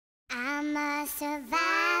I'm a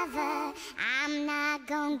survivor. I'm not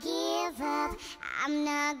gonna give up. I'm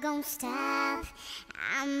not gonna stop.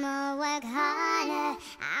 I'ma work harder.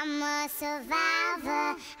 I'm a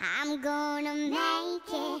survivor. I'm gonna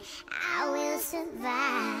make it. I will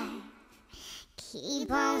survive.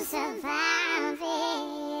 Keep on surviving.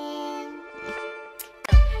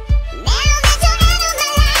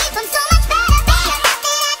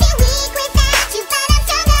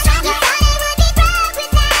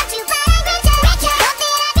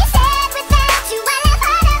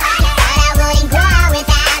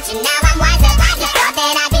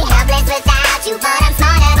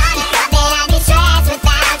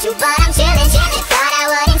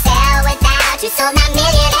 So not me.